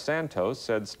 Cesar Santos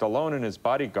said Stallone and his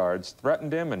bodyguards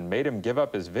threatened him and made him give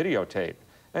up his videotape,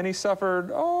 and he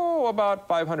suffered, about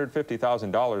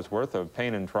 $550,000 worth of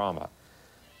pain and trauma.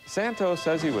 Santos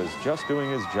says he was just doing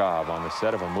his job on the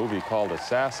set of a movie called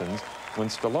Assassins when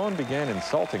Stallone began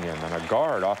insulting him and a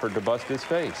guard offered to bust his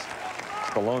face.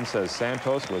 Stallone says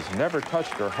Santos was never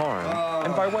touched or harmed,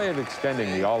 and by way of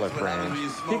extending the olive branch,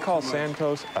 he calls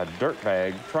Santos a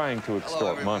dirtbag trying to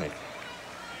extort money.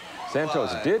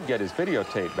 Santos did get his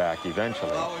videotape back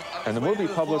eventually, and the movie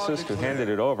publicist who handed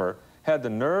it over had the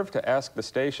nerve to ask the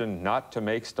station not to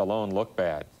make Stallone look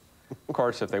bad. Of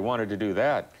course, if they wanted to do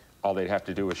that, all they'd have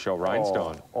to do was show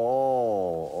Rhinestone.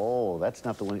 That's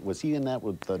not the one. Was he in that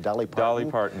with Dolly Parton? Dolly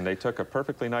Parton. They took a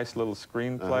perfectly nice little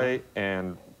screenplay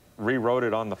and rewrote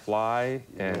it on the fly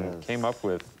and came up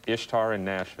with Ishtar in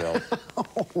Nashville.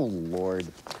 Oh, Lord.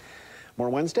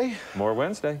 More Wednesday? More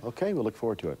Wednesday. Okay, we'll look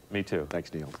forward to it. Me too.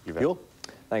 Thanks, Neil. You bet. Huel?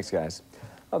 Thanks, guys.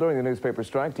 Well, during the newspaper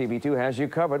strike, TV2 has you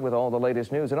covered with all the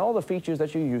latest news and all the features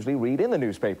that you usually read in the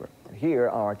newspaper. And here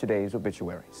are today's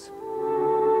obituaries.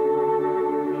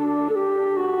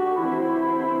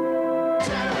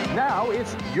 Now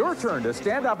it's your turn to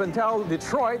stand up and tell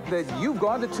Detroit that you've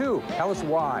gone to 2. Tell us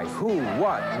why, who,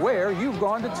 what, where you've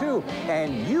gone to 2.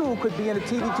 And you could be in a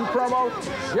TV2 promo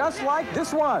just like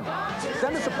this one.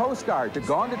 Send us a postcard to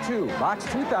Gone to 2, Box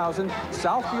 2000,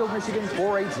 Southfield, Michigan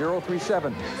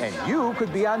 48037. And you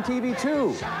could be on TV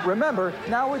too. Remember,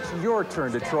 now it's your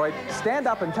turn, Detroit. Stand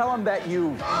up and tell them that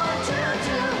you've gone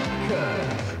to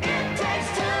 2.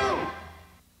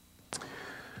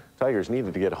 Tigers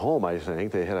needed to get home, I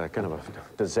think. They had a kind of a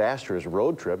disastrous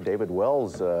road trip. David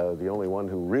Wells, the only one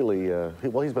who really,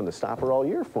 well, he's been the stopper all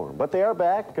year for him. But they are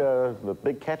back, the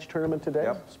big catch tournament today.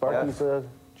 Yep. Sparky's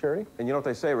charity. And you know what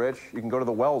they say, Rich? You can go to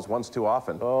the Wells once too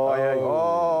often. Oh, yeah.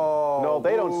 Oh. No,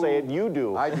 they don't say it. You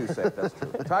do. I do say it. That's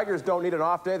true. The Tigers don't need an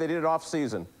off day. They need an off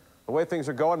season. The way things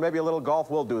are going, maybe a little golf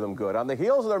will do them good. On the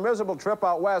heels of their miserable trip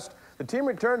out west, the team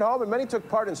returned home, and many took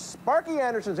part in Sparky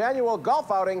Anderson's annual golf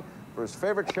outing for his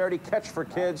favorite charity, Catch for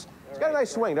Kids. He's got a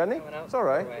nice swing, doesn't he? It's all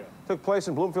right. took place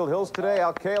in Bloomfield Hills today.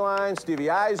 Al Kaline, Stevie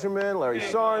Eiserman, Larry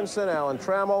Sorensen, Alan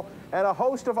Trammell, and a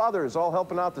host of others all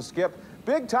helping out the skip.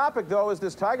 Big topic, though, is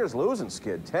this Tigers losing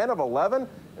skid. 10 of 11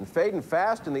 and fading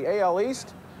fast in the AL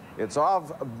East. It's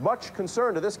of much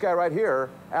concern to this guy right here,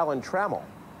 Alan Trammell.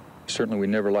 Certainly we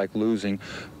never like losing,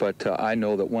 but I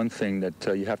know that one thing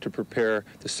that you have to prepare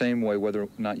the same way whether or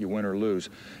not you win or lose,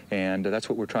 and that's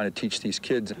what we're trying to teach these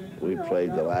kids. We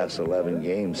played the last 11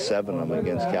 games, 7 of them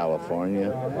against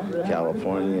California.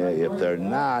 California, if they're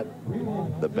not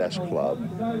the best club,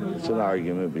 it's an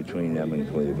argument between them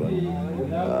and Cleveland.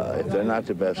 If they're not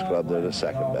the best club, they're the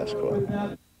second best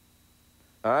club.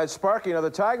 All right, Sparky, now the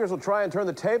Tigers will try and turn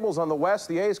the tables on the West.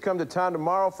 The A's come to town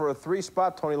tomorrow for a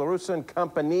 3-spot. Tony La Russa and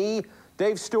company.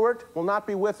 Dave Stewart will not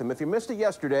be with him. If you missed it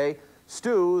yesterday,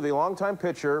 Stu, the longtime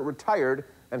pitcher, retired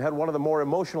and had one of the more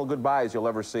emotional goodbyes you'll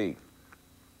ever see.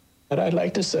 And I'd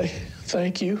like to say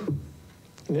thank you.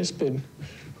 And it's been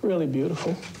really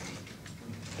beautiful.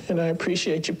 And I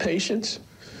appreciate your patience,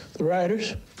 the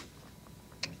writers.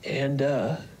 And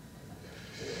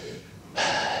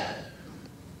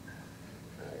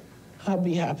I'll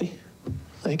be happy.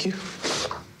 Thank you.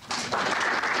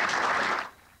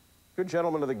 Good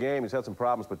gentleman of the game. He's had some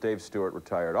problems, but Dave Stewart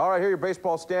retired. All right, here are your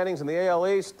baseball standings in the AL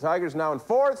East. Tigers now in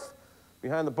 4th.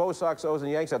 Behind the Bo Sox, O's,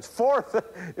 and Yanks. That's 4th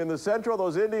in the Central.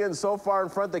 Those Indians so far in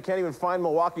front, they can't even find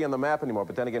Milwaukee on the map anymore.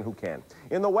 But then again, who can?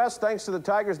 In the West, thanks to the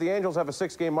Tigers, the Angels have a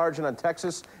 6-game margin on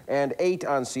Texas and 8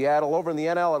 on Seattle. Over in the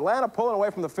NL, Atlanta pulling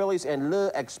away from the Phillies and Le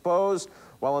Expose.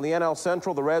 While in the NL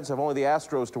Central, the Reds have only the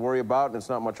Astros to worry about, and it's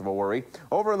not much of a worry.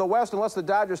 Over in the West, unless the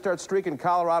Dodgers start streaking,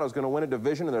 Colorado's going to win a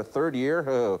division in their 3rd year.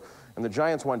 Oh. And the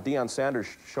Giants want Deion Sanders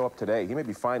to show up today. He may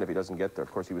be fined if he doesn't get there.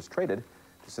 Of course, he was traded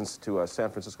to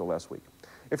San Francisco last week.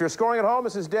 If you're scoring at home,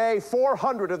 this is day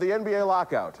 400 of the NBA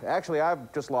lockout. Actually,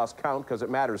 I've just lost count because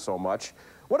it matters so much.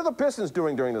 What are the Pistons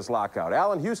doing during this lockout?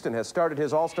 Allen Houston has started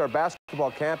his all-star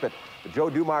basketball camp at the Joe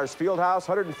Dumars Fieldhouse.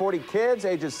 140 kids,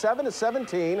 ages 7 to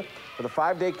 17, for the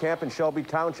 5-day camp in Shelby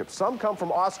Township. Some come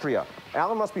from Austria.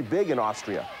 Allen must be big in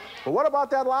Austria. But what about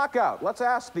that lockout? Let's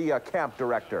ask the camp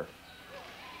director.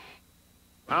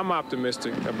 I'm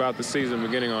optimistic about the season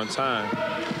beginning on time.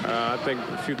 I think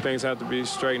a few things have to be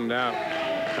straightened out.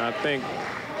 I think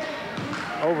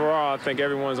overall, I think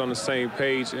everyone's on the same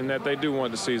page in that they do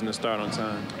want the season to start on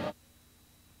time.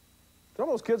 Some of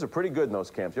those kids are pretty good in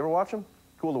those camps. You ever watch them?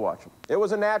 Cool to watch them. It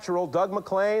was a natural. Doug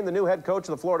McClain, the new head coach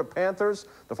of the Florida Panthers,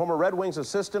 the former Red Wings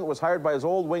assistant, was hired by his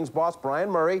old Wings boss, Brian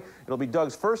Murray. It'll be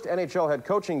Doug's first NHL head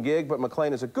coaching gig, but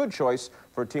McClain is a good choice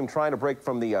for a team trying to break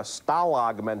from the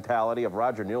Stalag mentality of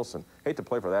Roger Nielsen. Hate to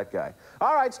play for that guy.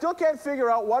 All right, still can't figure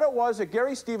out what it was that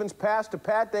Gary Stevens passed to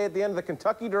Pat Day at the end of the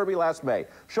Kentucky Derby last May.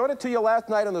 Showed it to you last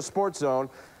night on the Sports Zone.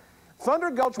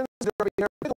 Thunder Gulch wins Derby here.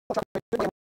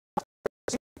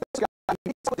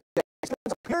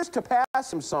 Appears to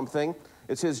pass him something.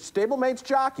 It's his stablemate's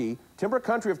jockey. Timber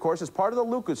Country, of course, is part of the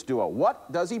Lucas duo. What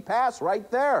does he pass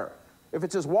right there? If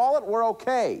it's his wallet, we're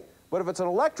okay. But if it's an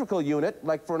electrical unit,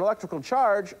 like for an electrical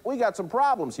charge, we got some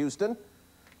problems, Houston.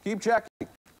 Keep checking. I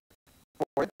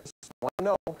want to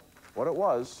know what it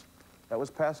was that was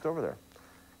passed over there.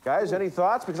 Guys, any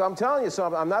thoughts? Because I'm telling you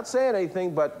something. I'm not saying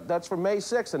anything, but that's from May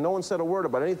 6th, and no one said a word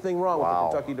about anything wrong with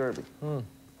the Kentucky Derby.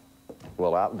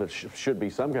 Well, there should be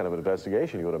some kind of an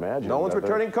investigation, you would imagine. No one's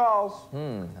returning calls.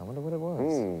 I wonder what it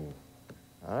was.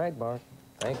 All right, Mark.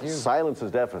 Thank you. Silence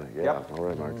is deafening. Yeah. Yep. All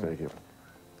right, Mark. Thank you.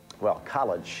 Well,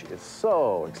 college is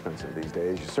so expensive these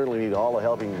days. You certainly need all the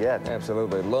help you can get.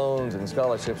 Absolutely. Loans and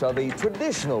scholarships are the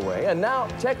traditional way, and now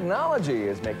technology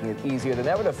is making it easier than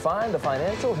ever to find the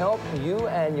financial help you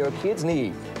and your kids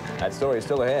need. That story is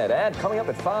still ahead, and coming up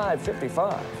at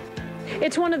 5:55.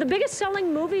 It's one of the biggest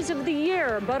selling movies of the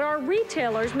year, but are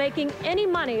retailers making any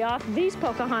money off these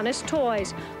Pocahontas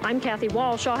toys? I'm Kathy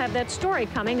Walsh. I'll have that story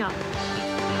coming up.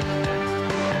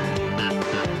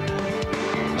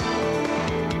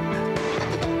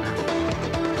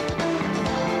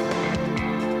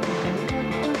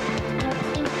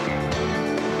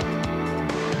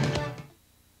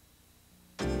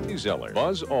 Zeller,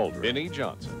 Buzz Aldrin, Vinnie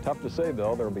Johnson. Tough to say,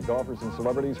 though. There will be golfers and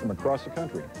celebrities from across the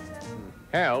country.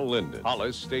 Hal Linden,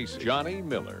 Hollis Stacy, Johnny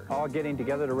Miller. All getting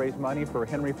together to raise money for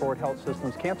Henry Ford Health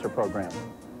System's cancer program.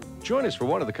 Join us for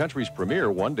one of the country's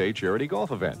premier one-day charity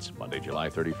golf events, Monday, July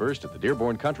 31st at the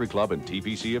Dearborn Country Club and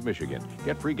TPC of Michigan.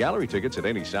 Get free gallery tickets at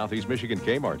any Southeast Michigan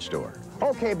Kmart store.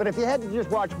 Okay, but if you had to just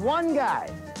watch one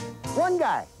guy.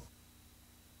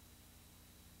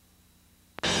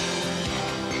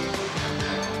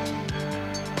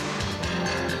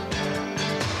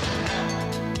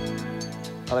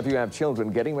 Well, if you have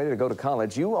children getting ready to go to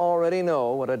college, you already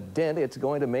know what a dent it's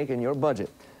going to make in your budget.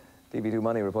 TV2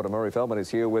 Money reporter Murray Feldman is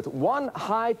here with one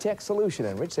high-tech solution,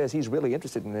 and Rich says he's really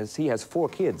interested in this. He has 4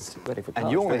 kids ready for college.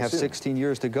 And you only have soon. 16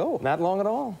 years to go. Not long at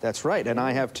all. That's right, and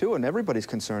I have too, and everybody's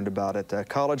concerned about it.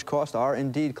 College costs are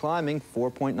indeed climbing,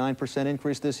 4.9%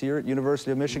 increase this year at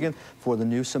University of Michigan for the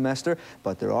new semester,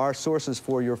 but there are sources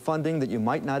for your funding that you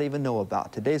might not even know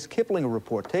about. Today's Kipling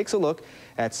report takes a look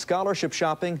at scholarship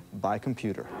shopping by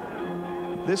computer.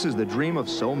 This is the dream of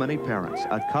so many parents,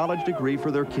 a college degree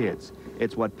for their kids.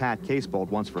 It's what Pat Casebold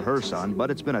wants for her son,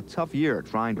 but it's been a tough year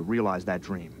trying to realize that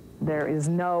dream. There is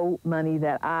no money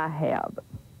that I have,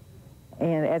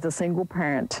 and as a single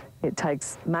parent, it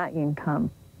takes my income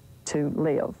to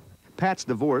live. Pat's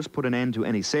divorce put an end to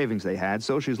any savings they had,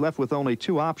 so she's left with only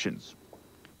 2 options.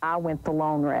 I went the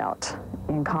loan route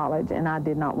in college, and I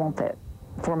did not want that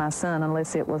for my son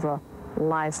unless it was a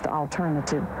last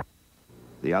alternative.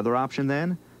 The other option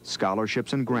then?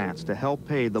 Scholarships and grants to help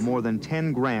pay the more than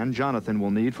 10 grand Jonathan will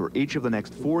need for each of the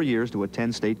next 4 years to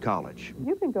attend state college.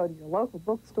 You can go to your local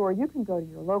bookstore, you can go to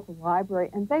your local library,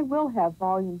 and they will have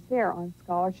volumes there on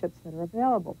scholarships that are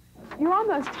available. You're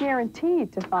almost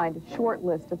guaranteed to find a short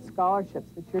list of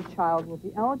scholarships that your child will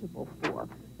be eligible for,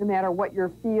 no matter what your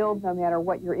field, no matter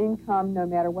what your income, no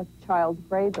matter what the child's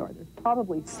grades are. There's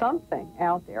probably something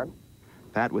out there.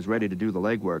 Pat was ready to do the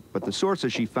legwork, but the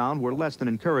sources she found were less than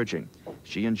encouraging.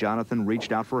 She and Jonathan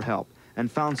reached out for help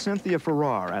and found Cynthia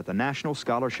Farrar at the National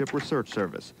Scholarship Research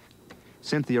Service.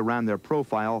 Cynthia ran their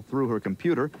profile through her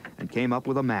computer and came up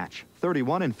with a match,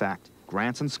 31 in fact,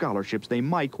 grants and scholarships they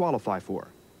might qualify for.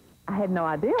 I had no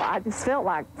idea. I just felt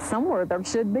like somewhere there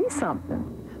should be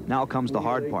something. Now comes the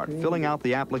hard part, filling out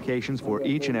the applications for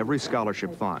each and every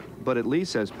scholarship fund. But at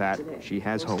least, says Pat, she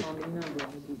has hope.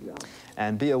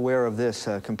 And be aware of this,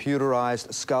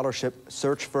 computerized scholarship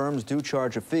search firms do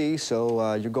charge a fee,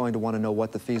 so you're going to want to know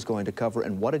what the fee is going to cover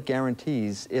and what it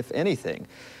guarantees, if anything.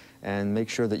 And make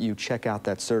sure that you check out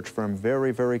that search firm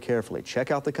very, very carefully.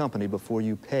 Check out the company before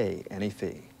you pay any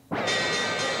fee.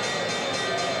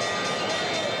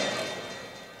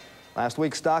 Last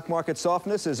week's stock market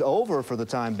softness is over for the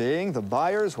time being. The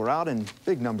buyers were out in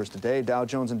big numbers today. Dow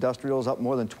Jones Industrials up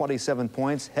more than 27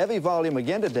 points. Heavy volume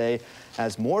again today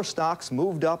as more stocks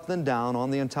moved up than down on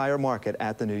the entire market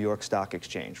at the New York Stock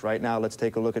Exchange. Right now, let's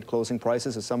take a look at closing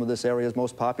prices of some of this area's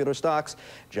most popular stocks.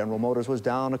 General Motors was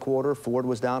down 1/4. Ford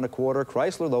was down 1/4.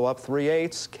 Chrysler, though, up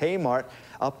 3/8. Kmart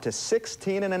up to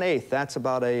 16 1/8. That's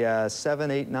about a 7,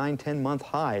 8, 9, 10-month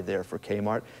high there for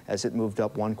Kmart as it moved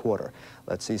up 1/4.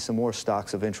 Let's see some more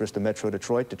stocks of interest to Metro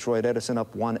Detroit. Detroit Edison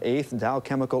up 1/8. Dow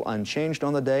Chemical unchanged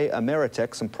on the day.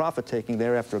 Ameritech, some profit taking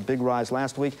there after a big rise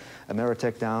last week.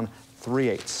 Ameritech down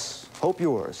 3/8. Hope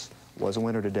yours was a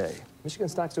winner today. Michigan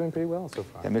stocks doing pretty well so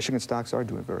far. Yeah, Michigan stocks are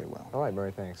doing very well. All right,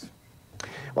 Murray, thanks.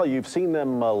 Well, you've seen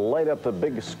them light up the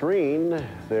big screen.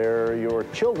 They're your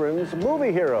children's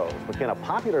movie heroes. But can a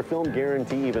popular film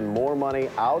guarantee even more money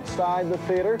outside the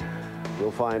theater?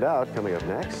 You'll find out coming up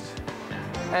next.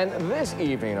 And this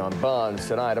evening on Bonds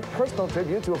Tonight, a personal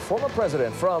tribute to a former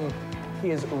president from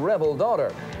his rebel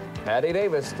daughter. Patty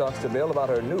Davis talks to Bill about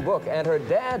her new book and her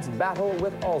dad's battle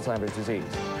with Alzheimer's disease.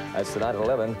 That's tonight at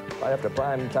 11, right after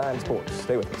Prime Time Sports.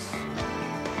 Stay with us.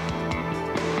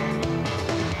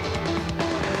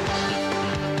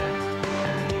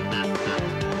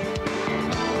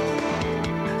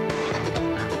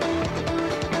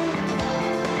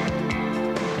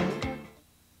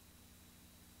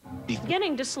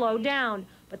 Beginning to slow down,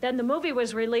 but then the movie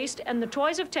was released and the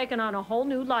toys have taken on a whole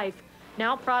new life.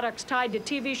 Now products tied to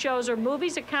TV shows or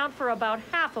movies account for about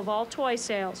half of all toy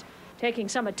sales, taking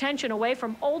some attention away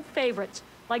from old favorites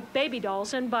like baby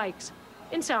dolls and bikes.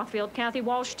 In Southfield, Kathy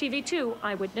Walsh, TV2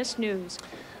 Eyewitness News.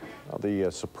 Well,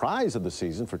 the surprise of the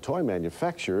season for toy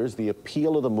manufacturers, the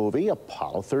appeal of the movie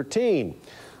Apollo 13.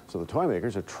 So the toy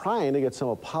makers are trying to get some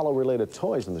Apollo-related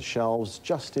toys on the shelves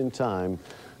just in time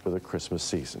for the Christmas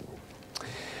season.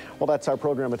 Well, that's our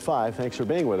program at 5. Thanks for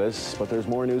being with us. But there's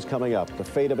more news coming up. The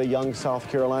fate of a young South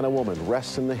Carolina woman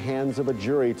rests in the hands of a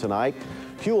jury tonight.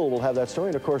 Huel will have that story,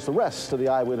 and of course, the rest of the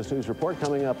Eyewitness News Report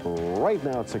coming up right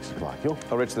now at 6 o'clock. Huel?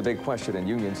 Oh, Rich, the big question in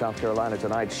Union, South Carolina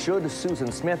tonight, should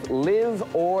Susan Smith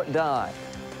live or die?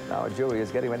 Now, a jury is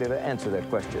getting ready to answer that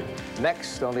question.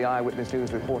 Next on the Eyewitness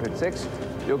News Report at 6,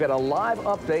 you'll get a live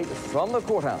update from the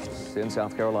courthouse in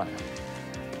South Carolina.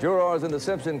 Jurors in the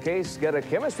Simpson case get a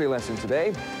chemistry lesson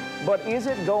today, but is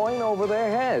it going over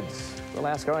their heads? We'll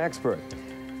ask our expert.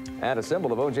 And a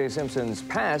symbol of O.J. Simpson's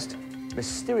past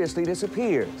mysteriously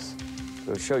disappears.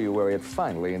 We'll show you where it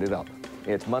finally ended up.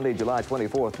 It's Monday, July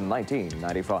 24th,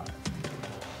 1995.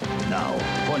 Now,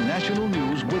 for national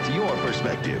news with your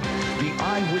perspective, the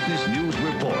Eyewitness News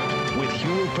Report with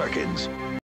Huel Perkins.